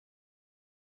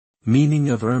Meaning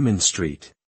of Ermine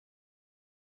Street.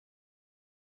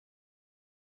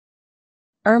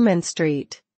 Ermine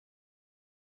Street.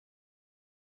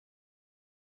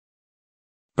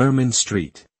 Ermine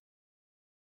Street.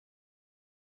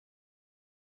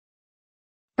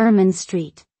 Ermine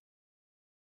Street.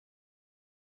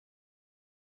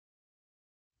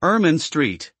 Ermine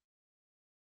Street.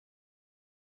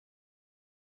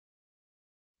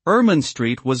 Ermine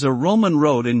Street was a Roman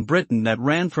road in Britain that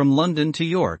ran from London to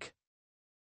York.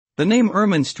 The name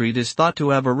Ermine Street is thought to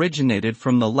have originated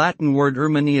from the Latin word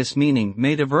ermineus, meaning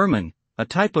made of ermine, a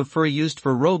type of fur used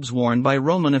for robes worn by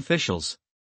Roman officials.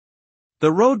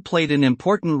 The road played an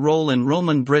important role in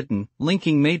Roman Britain,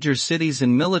 linking major cities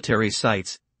and military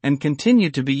sites, and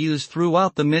continued to be used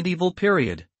throughout the medieval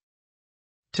period.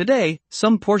 Today,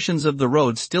 some portions of the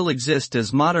road still exist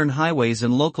as modern highways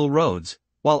and local roads,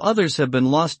 while others have been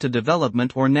lost to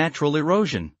development or natural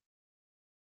erosion.